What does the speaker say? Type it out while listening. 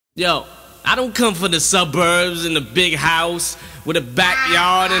Yo, I don't come from the suburbs and the big house with a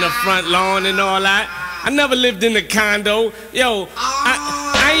backyard and a front lawn and all that. I never lived in a condo. Yo,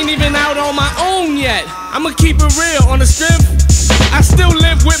 I ain't even out on my own yet. I'ma keep it real on the strip. I still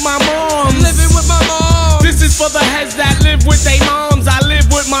live with my moms. Living with my mom. This is for the heads that live with their moms. I live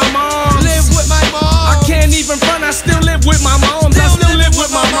with my moms. Live with my mom. I can't even front, I still live with my moms. I still live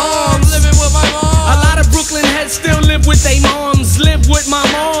with my moms. Living with my mom. A lot of Brooklyn heads still live with their moms. Live with my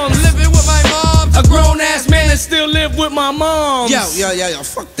moms. Living with my mom. A grown ass man that still live with my moms. Yo,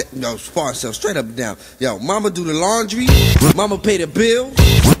 fuck that. Yo, spar yourself straight up and down. Yo, mama do the laundry. Mama pay the bills.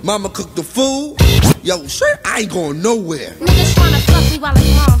 Mama cook the food. Yo, straight, I ain't going nowhere. Niggas tryna fuck me while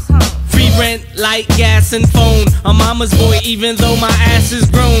his mom's home. Free rent, light, gas, and phone. A mama's boy, even though my ass is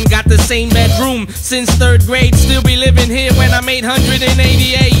grown. Got the same bedroom since 3rd grade. Still be living here when I'm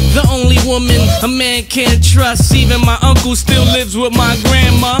 888. The only woman a man can't trust. Even my uncle still lives with my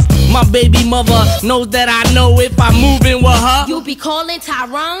grandma. My baby mother knows that I know if I'm moving with her. You be calling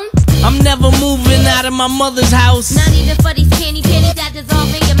Tyrone? I'm never moving out of my mother's house. Not even for these candy pennies that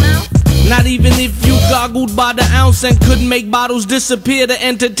dissolve in your mouth? Not even if you goggled by the ounce and couldn't make bottles disappear to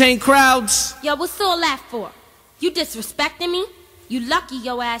entertain crowds. Yo, what's all that for? You disrespecting me? You lucky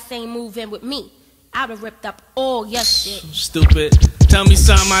your ass ain't moving with me. I would've ripped up all your shit. Stupid. Tell me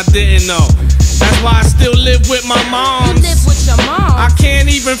something I didn't know. That's why I still live with my moms. You live with your mom. I can't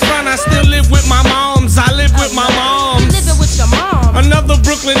even front, I still live with my moms. I live with my moms. You living with your mom. Another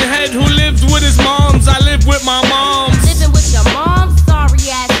Brooklyn head who lives with his moms. I live with my moms. Living with your mom? Sorry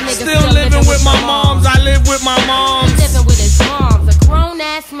ass nigga. Still living with my moms. I live with my moms. Living with his moms. A grown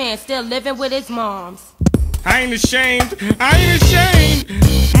ass man still living with his moms. I ain't ashamed. I ain't ashamed.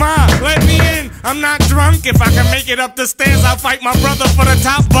 Ma, let me in. I'm not drunk. If I can make it up the stairs, I'll fight my brother for the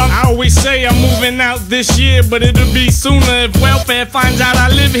top bunk. I always say I'm moving out this year, but it'll be sooner if welfare finds out I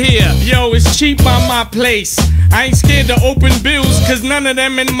live here. Yo, it's cheap on my place. I ain't scared to open bills, cause none of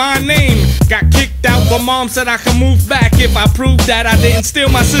them in my name. Got kicked out, but mom said I can move back if I prove that I didn't steal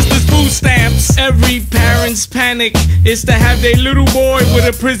my sister's food stamps. Every parent's panic is to have their little boy with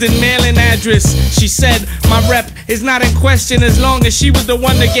a prison mailing address. She said my rep is not in question as long as she was the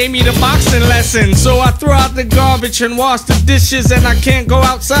one that gave me the boxing lesson. So I throw out the garbage and wash the dishes, and I can't go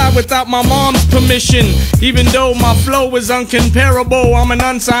outside without my mom's permission. Even though my flow is uncomparable, I'm an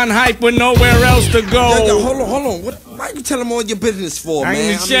unsigned hype with nowhere else to go. Yo, hold on. Why you tell them all your business for, man? I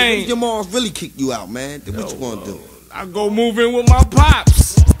ain't ashamed. I mean, your mom's really kicked you out, man. Then what you gonna do? I go move in with my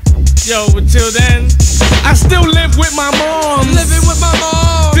pops. Yo, until then, I still live with my moms. Living with my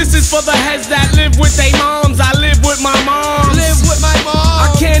mom. This is for the heads that live with their moms. I live with my moms. Live with my mom. I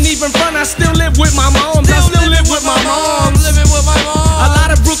can't even front, I still live with my moms. I still live with my moms. Living with my mom. A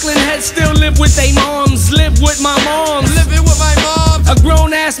lot of Brooklyn heads still live with their moms. Live with my moms. Living with my mom. A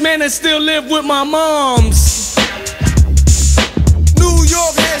grown ass man that still live with my moms. New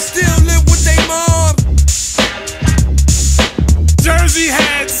York heads still live with their mom. Jersey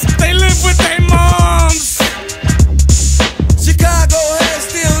heads, they live with their moms. Chicago heads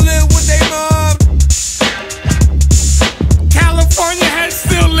still live with their mom. California heads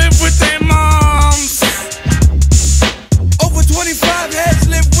still live with their moms. Over 25 heads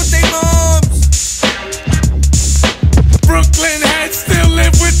live with their moms. Brooklyn heads still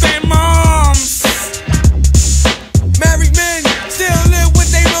live with their moms. Married men still live with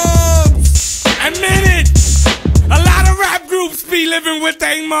their moms. Admit it, a lot of rap groups be living with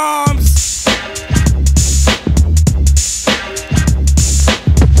their moms.